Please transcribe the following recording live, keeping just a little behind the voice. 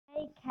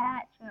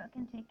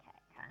welcome to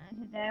Kart.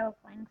 Today we're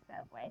playing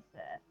Subway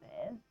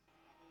Surfers.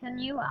 It's a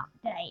new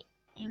update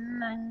in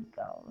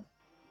Mongolian.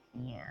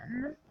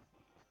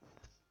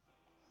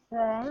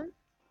 So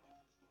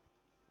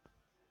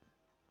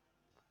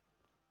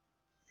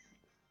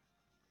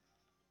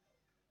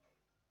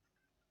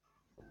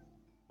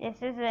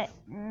this is a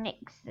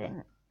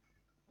Nixon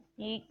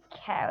new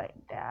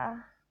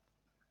character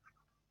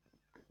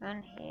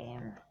on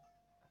him.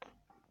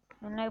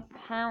 And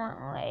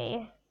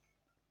apparently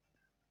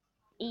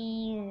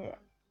EZ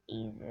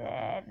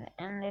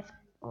and this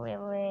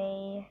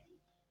Willie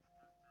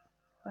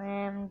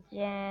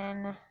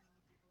Jen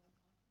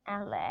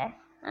Alice.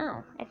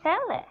 Oh, it's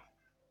Alice.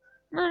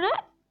 No.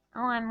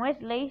 Oh, I'm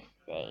with Lucy.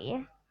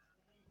 I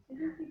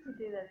think you could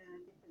do that in a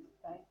different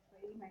space,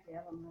 sweetie. Make the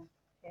other one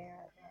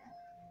share it there.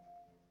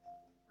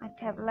 My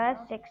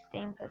tablet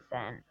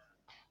 16%.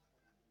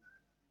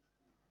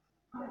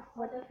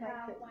 What takes it?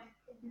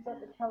 You've got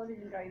the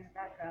television going in the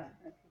background, it's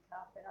going to pick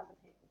up and other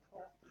people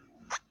talking.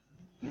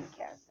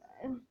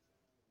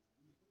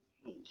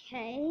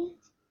 Okay.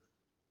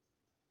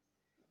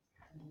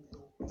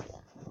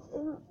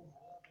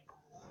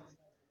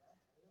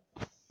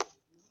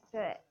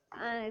 The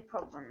only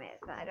problem is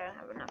that I don't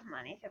have enough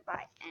money to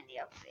buy any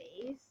of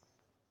these.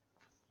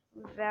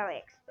 Very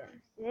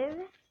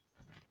expensive.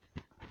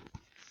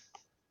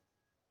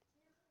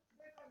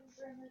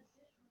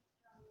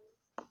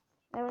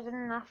 There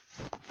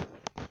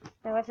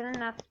wasn't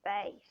enough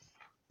space.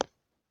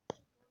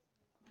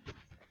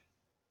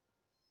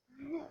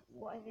 It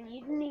wasn't.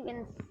 You didn't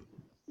even.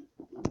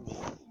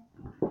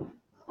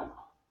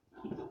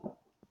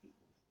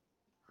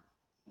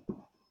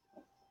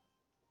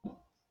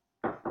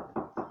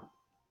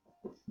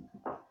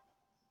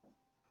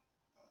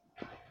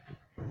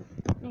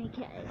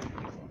 Okay.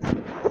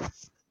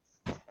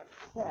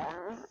 So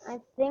I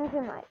think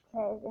we might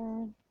play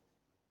the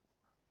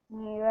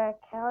newer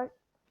character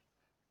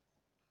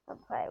I'll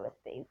play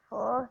with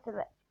before. So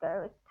let's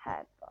go with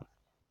Tadbot.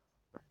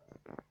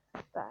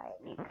 Buy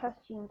new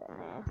costumes in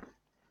there.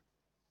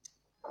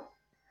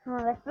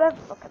 Well, let's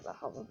look at the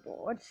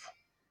hoverboards.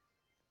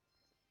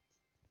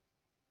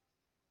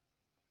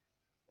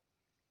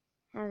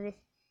 Have this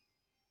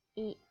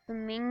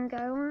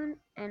flamingo one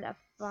and a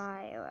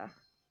fire.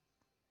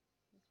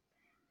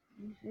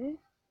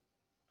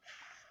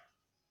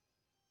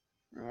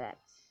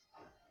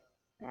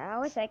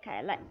 That's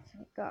okay. Let's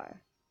go.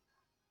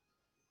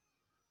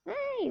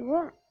 Hey,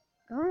 what?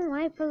 Go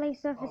away,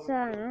 police officer.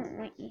 I don't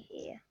want you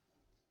here.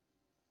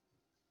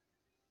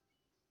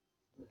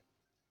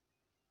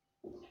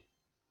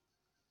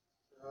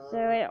 So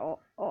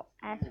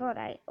that's what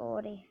I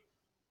already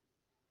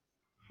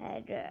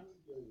had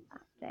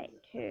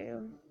update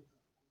to.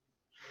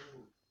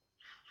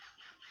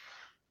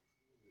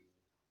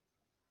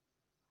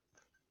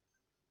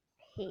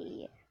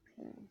 P.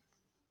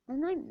 What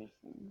am I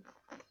missing?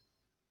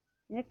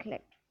 I'm gonna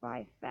collect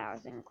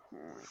 5,000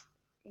 coins.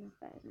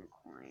 10,000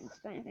 coins.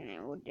 Don't think I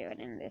will do it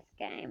in this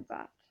game,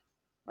 but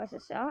what's the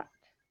start?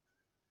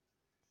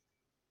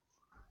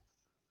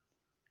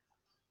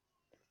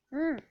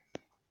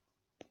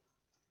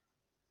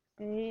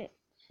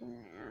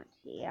 Glitching out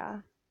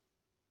here.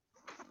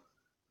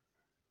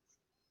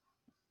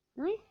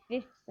 My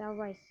 5th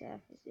Subway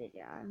Surfers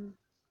video.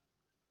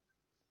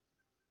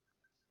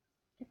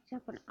 Picked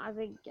up on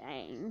other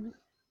games.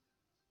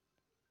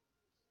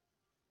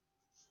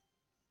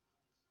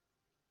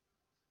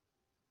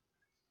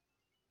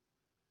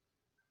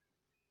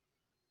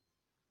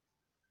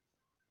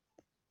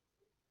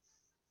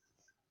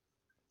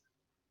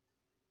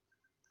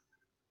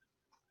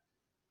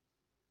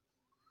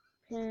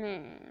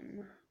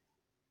 Plan.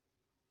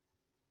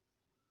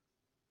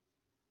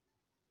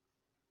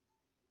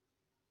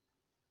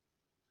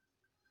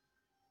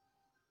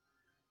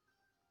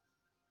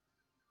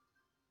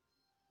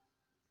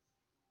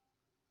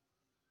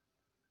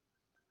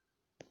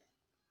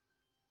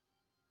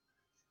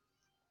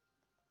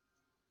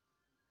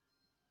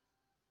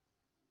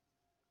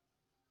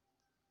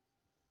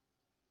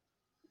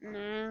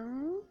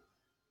 Now,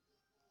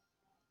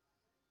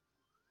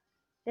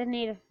 they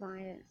need to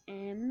find an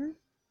M.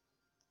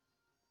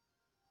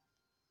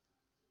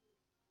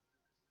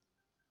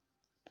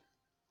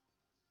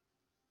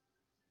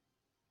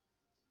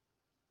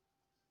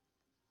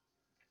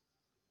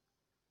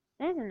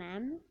 There's an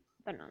M,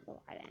 but not the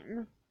light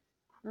M.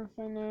 That's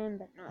an M,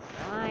 but not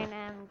the light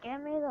M.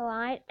 Get me the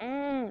light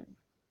M.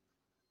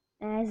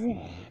 There's an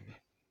M.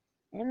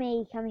 Let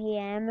me come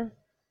here, M.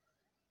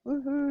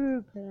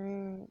 Woohoo,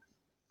 plan.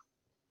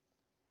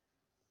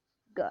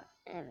 Got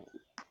Emmy.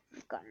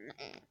 Got an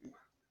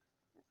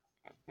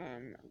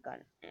M. Got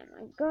an M.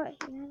 I got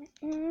here an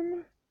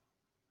M.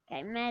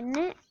 Okay,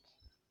 magnet.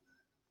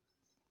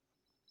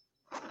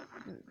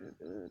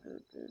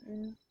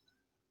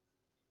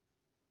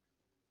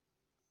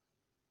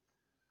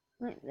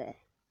 Like this.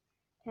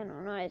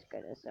 Channel not as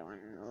good as the one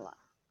in the last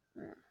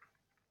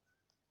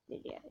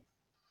video.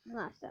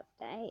 Last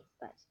update,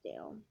 but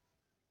still.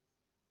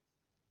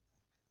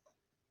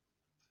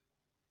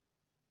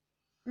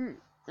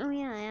 Oh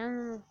yeah, I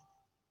am.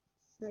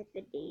 with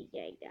the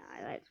DJ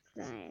guy. Let's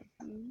play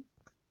it.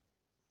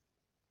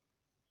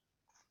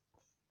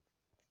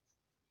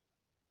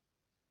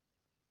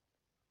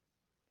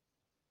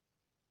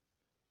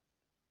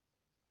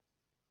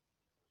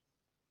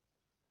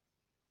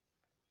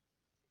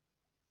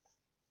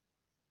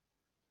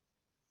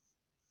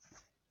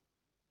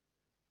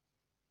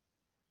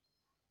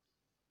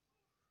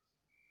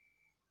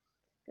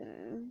 So,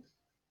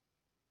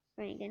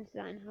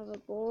 Frankenstein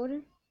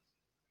hoverboard.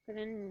 Got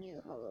a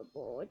new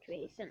hoverboard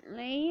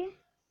recently.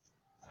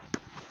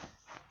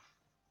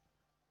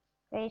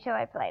 Pretty sure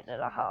I played it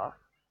a whole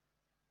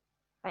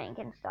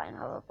Frankenstein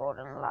hoverboard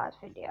in the last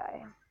video.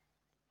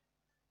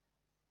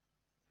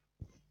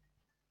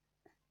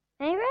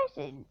 Maybe I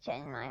should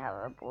change my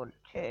hoverboard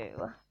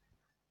too.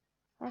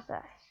 There's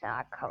a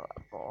shark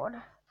hoverboard.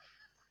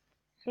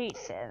 She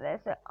said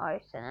there's an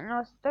ocean and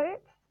there's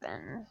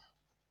dolphins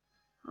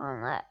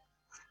on that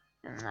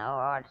in the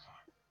lodge.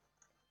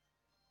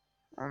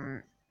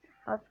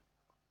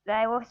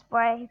 They were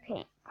spray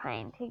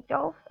painting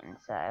dolphins,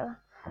 so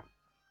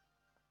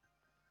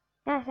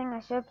I think I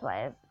should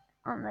play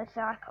on the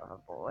shark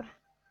hoverboard.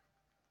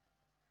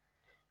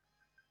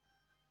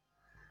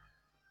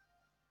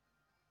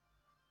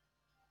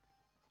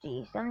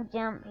 Do some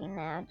jumping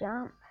now.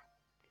 Jump.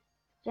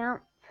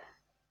 Jump.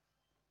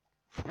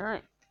 No.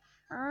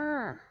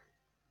 Ah.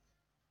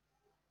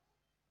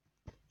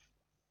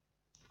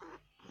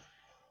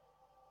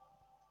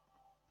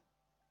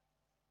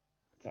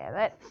 Okay,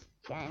 let's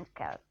change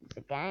characters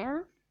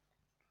again.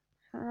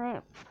 Try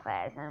to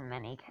play as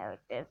many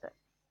characters as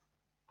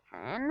I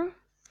can.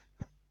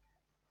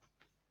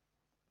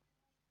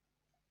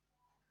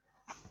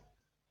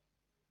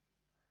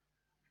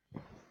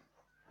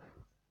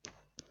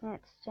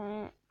 Let's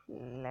change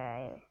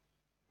play.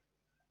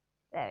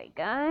 There we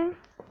go.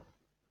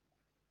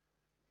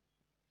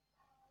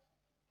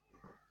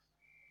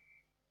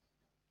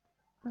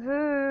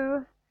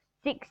 Woohoo!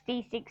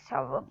 66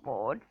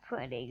 hoverboard,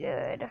 pretty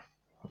good.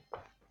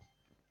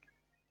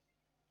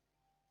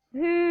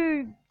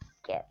 Who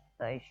gets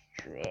those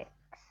tricks?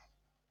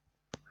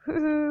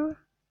 Who?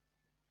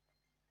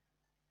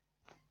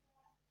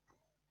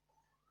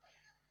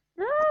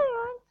 No,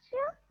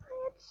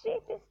 it's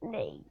super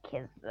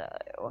sneakers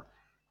though.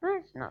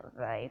 That's not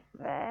very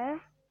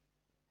fair.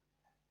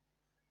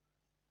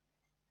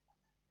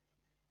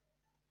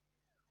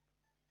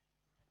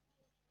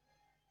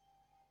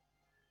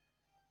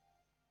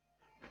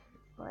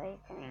 Play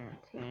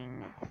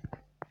painting.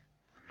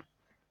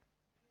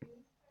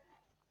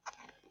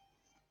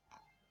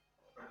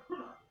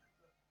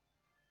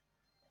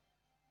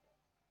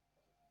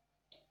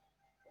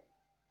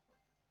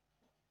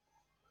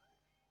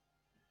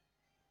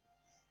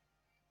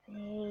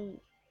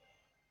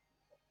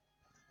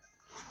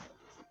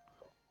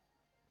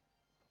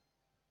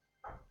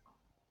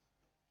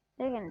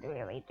 They can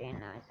really do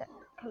nice at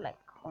collect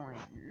coins.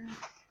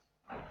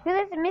 So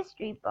there's a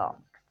mystery box.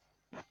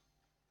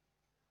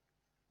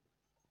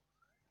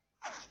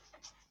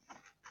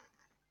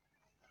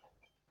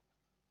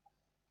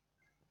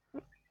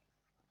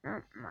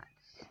 Not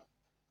much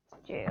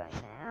doing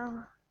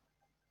now.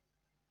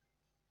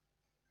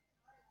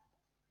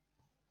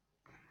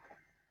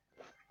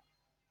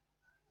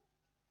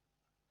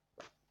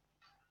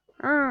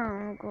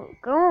 Oh,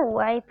 go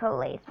away,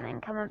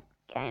 policeman. Come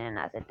again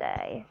another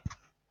day.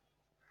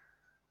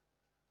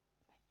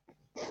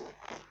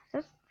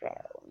 Just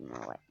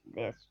like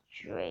this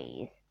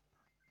tree.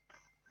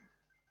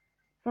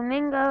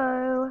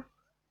 Flamingo.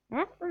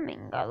 That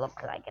flamingo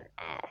looks like an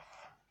ass.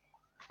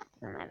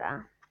 Doesn't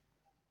matter.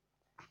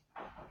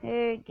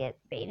 Who gets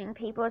beating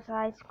people's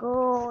high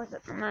scores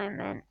at the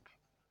moment?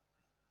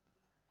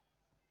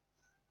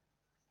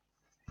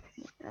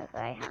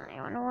 Okay,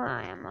 I wonder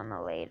why I'm on the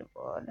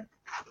leaderboard.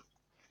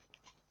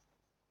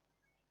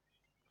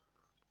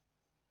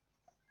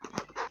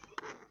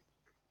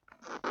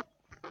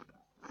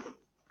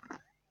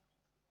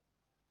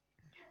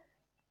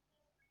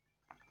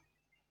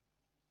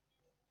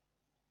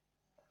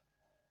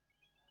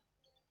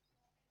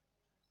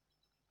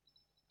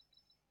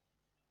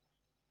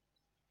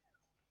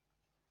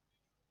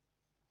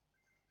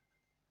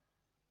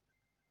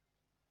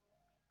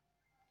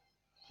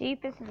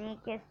 Super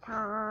sneakers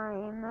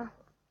time.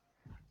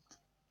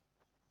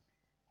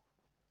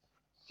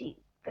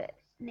 Super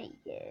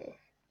sneakers.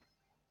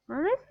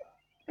 Well,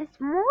 there's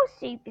more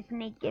super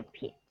sneaker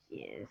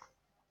pictures.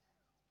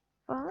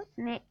 Well,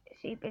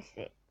 super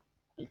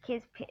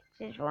sneakers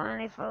pictures were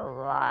only for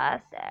the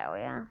last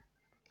area.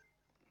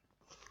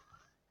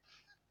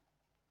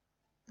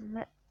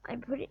 But I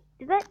put it.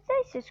 Did that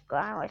say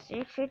subscribe? So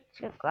you should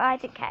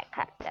subscribe to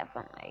Kart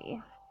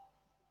definitely.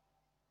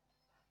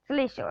 At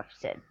least you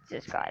said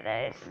subscribe.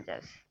 That isn't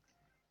just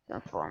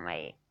inform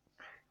me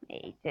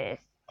to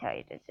tell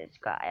you to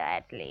subscribe. I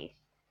at least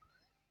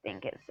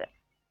think it's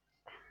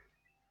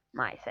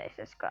might say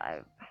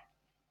subscribe.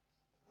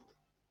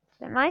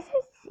 It might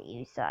say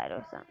suicide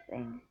or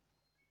something.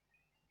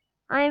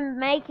 I'm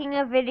making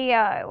a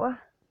video.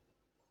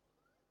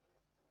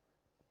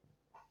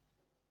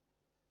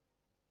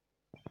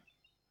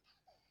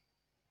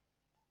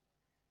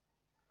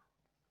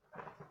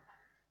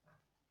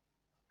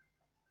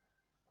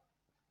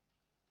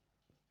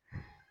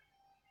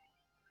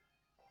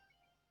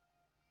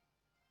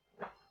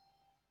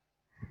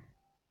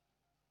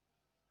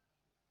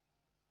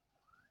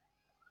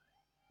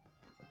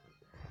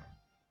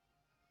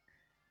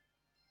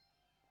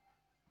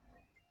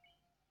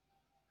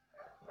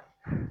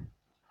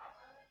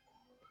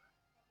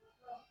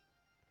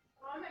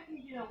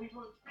 I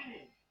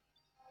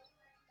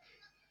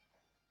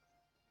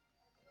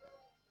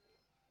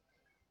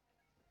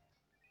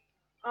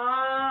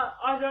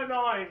don't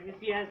know is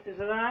the answer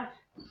to that.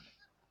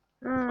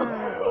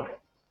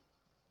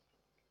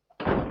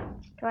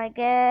 Do I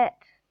get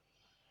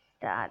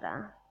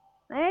starter?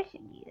 Maybe I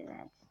should use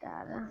that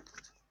starter.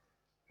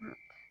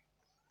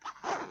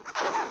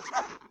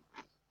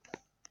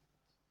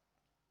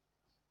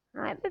 I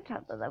like the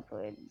top of the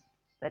wood,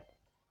 but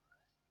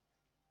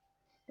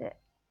the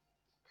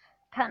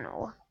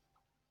tunnel.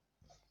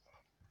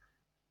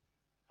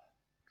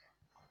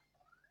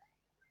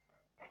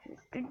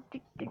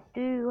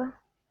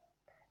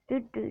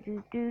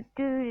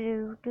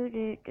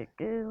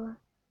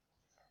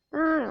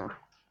 Oh.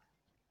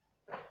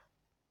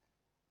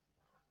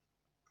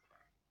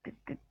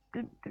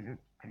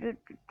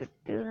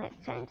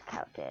 Let's change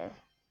characters.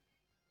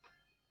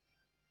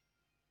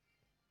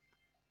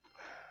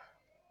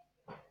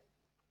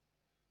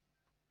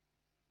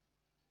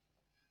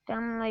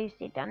 Done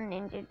Lucy, done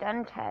Ninja,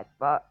 done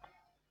Tagbot.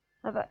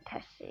 How about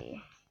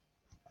Tessie?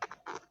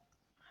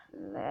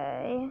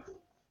 Play.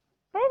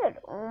 Played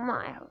all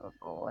my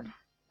hoverboard.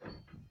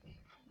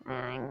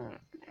 I'm gonna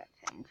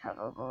change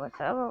hoverboard.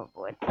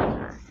 Hoverboard is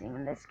nothing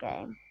in this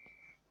game.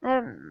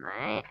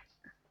 Mate.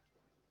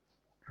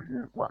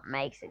 What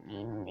makes it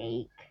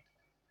unique,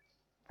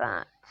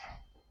 but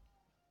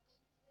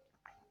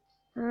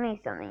only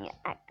something you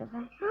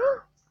activate.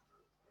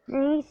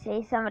 And you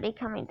see somebody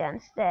coming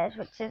downstairs,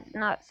 which is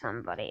not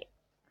somebody,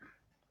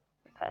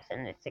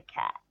 person, it's a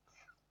cat.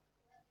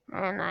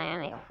 And I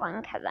only have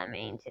one cat, that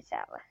means it's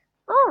Alice.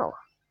 Oh,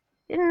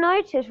 didn't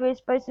notice we were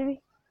supposed to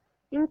be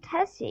in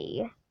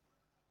Tessie.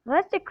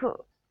 Well, that's a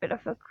cool bit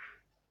of a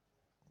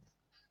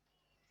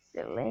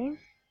silly.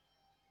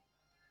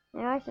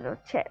 Yeah, I should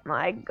have checked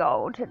my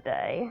goal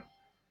today.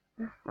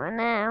 Well,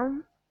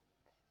 now,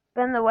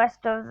 spend the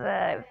rest of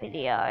the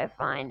video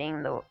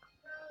finding the.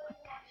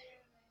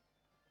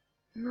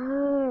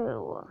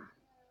 No.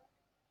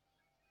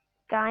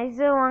 Guys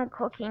are on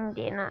cooking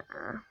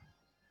dinner.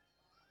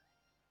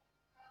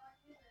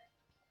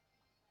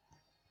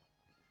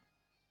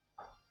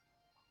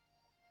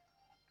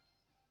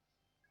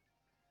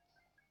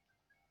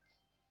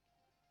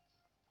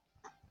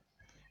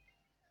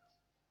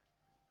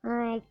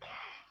 Like,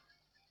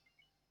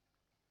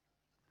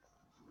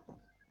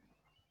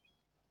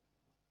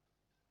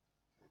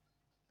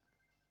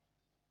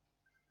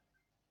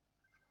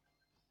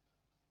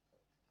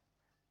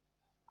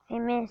 a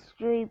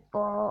mystery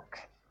box.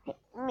 Hey,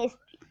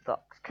 mystery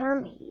box,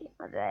 come here.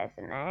 Oh, there's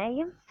an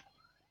A.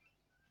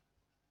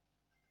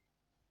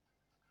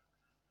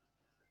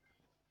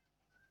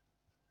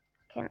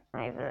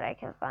 Maybe I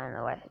can find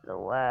the rest of the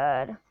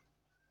word.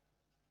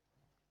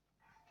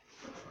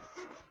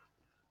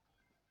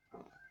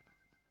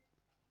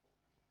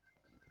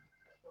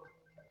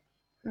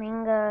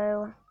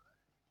 Mingo.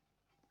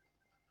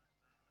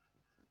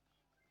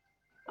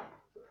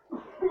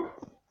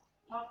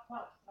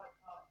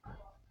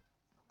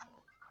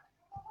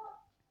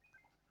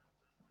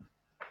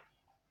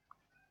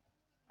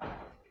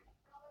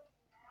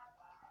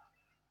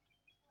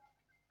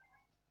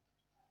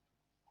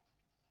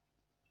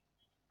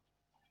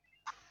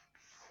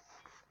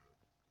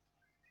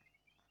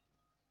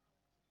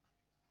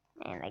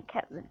 And I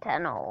kept the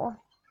tunnel.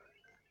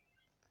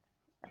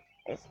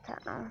 This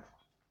tunnel.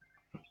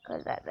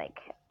 Because that they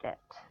kept it.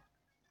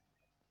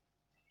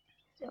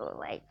 So it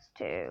relates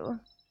to.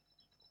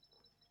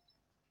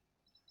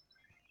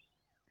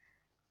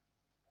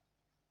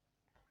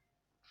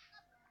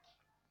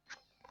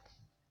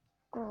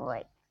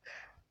 Great.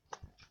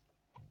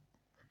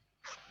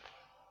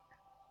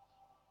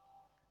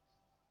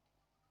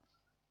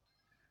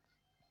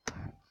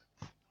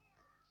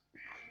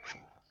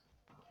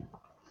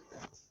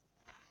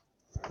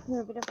 A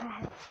little bit of a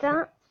head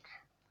start.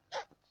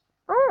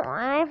 Oh,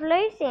 I have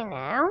Lucy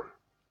now.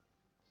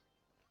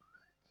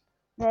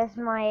 There's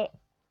my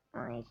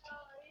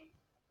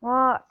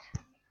what?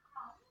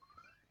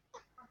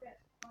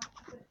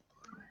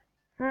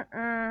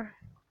 I'm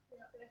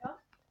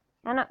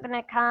not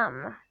gonna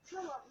come.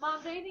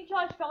 Mum, do you think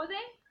Charlie's coming? Do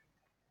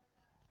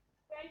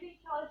you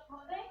think Charlie's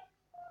coming?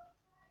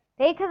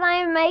 Because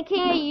I'm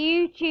making a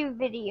YouTube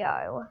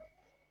video.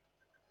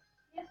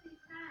 Yes, he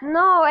can.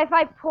 No, if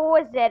I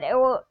pause it, it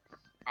will,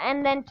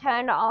 and then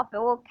turn it off, it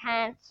will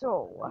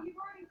cancel. You've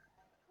already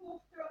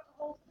paused throughout the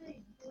whole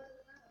thing.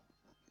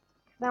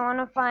 I want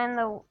to find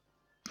the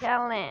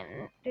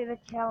challenge, do the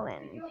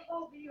challenge. Your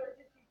whole video is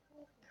just you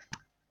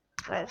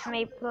talking. So it's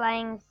me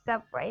playing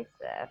Subway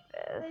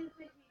Surfers. Then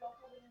thinking you're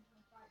holding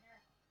into right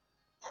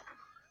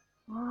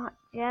now. What?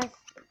 Yes.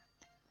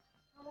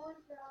 Come on,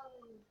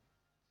 Charlie.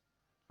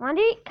 Why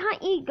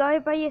can't you go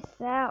by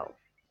yourself?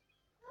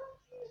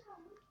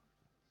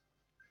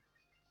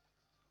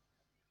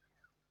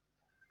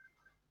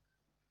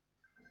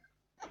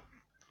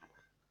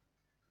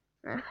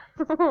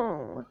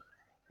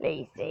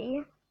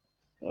 Lucy,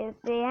 here's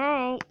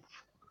the H.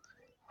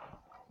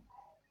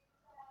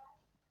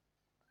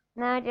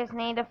 Now I just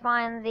need to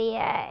find the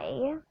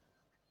A.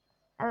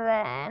 And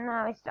then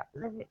I would stop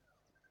then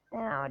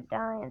I would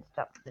die and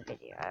stop the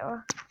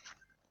video.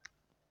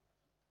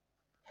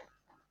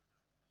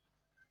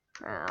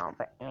 Oh,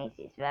 but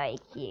Macy's very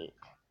cute.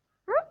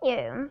 Aren't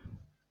you?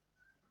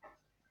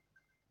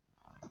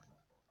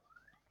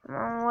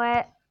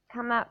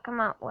 Come on, come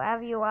up,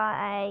 wherever you are,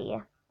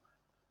 A.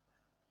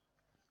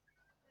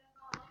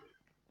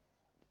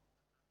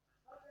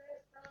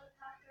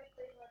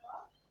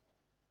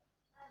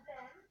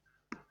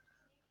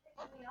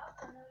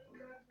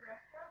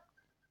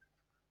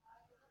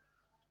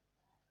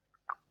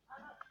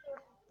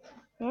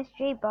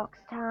 Mystery box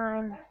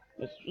time.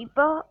 Mystery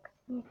box.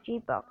 Mystery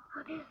box.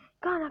 What is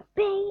gonna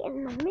be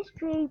in the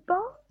mystery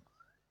box?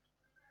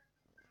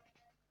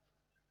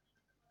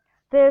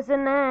 There's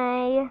an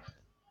A.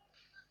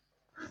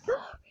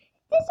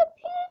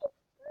 Disappeared.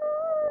 No,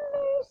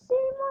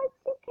 Lucy, my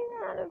chicken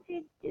out of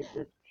you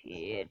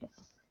disappeared.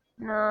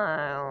 No,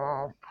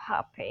 oh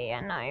puppy, I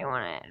know you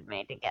wanted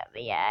me to get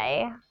the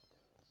A.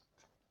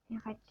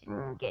 If I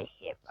didn't get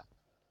hit, but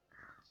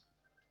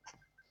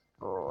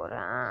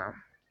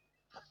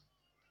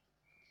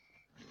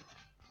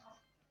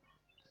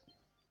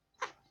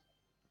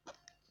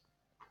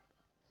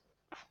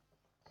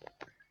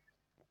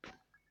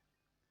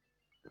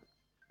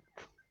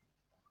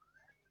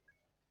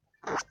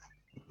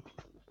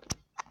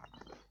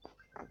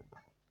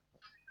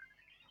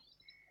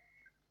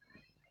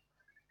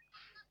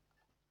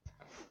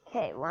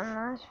okay, one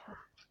last one.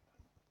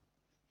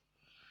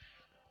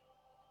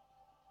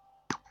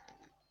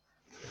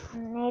 I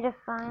need to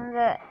find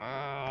the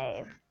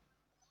A.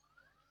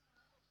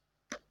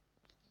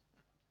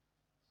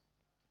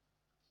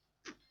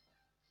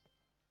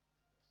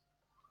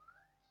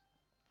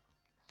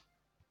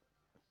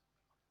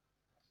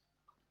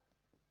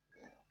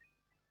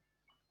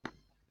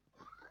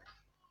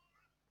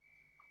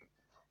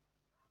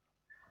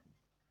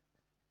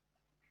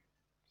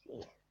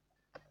 See.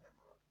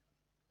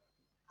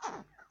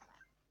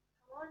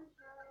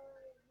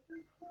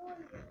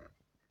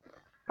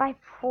 If I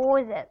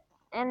pause it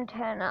and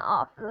turn it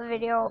off, the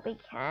video will be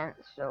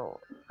cancelled.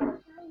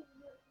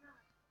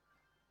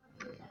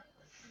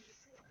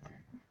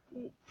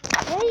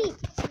 Hey!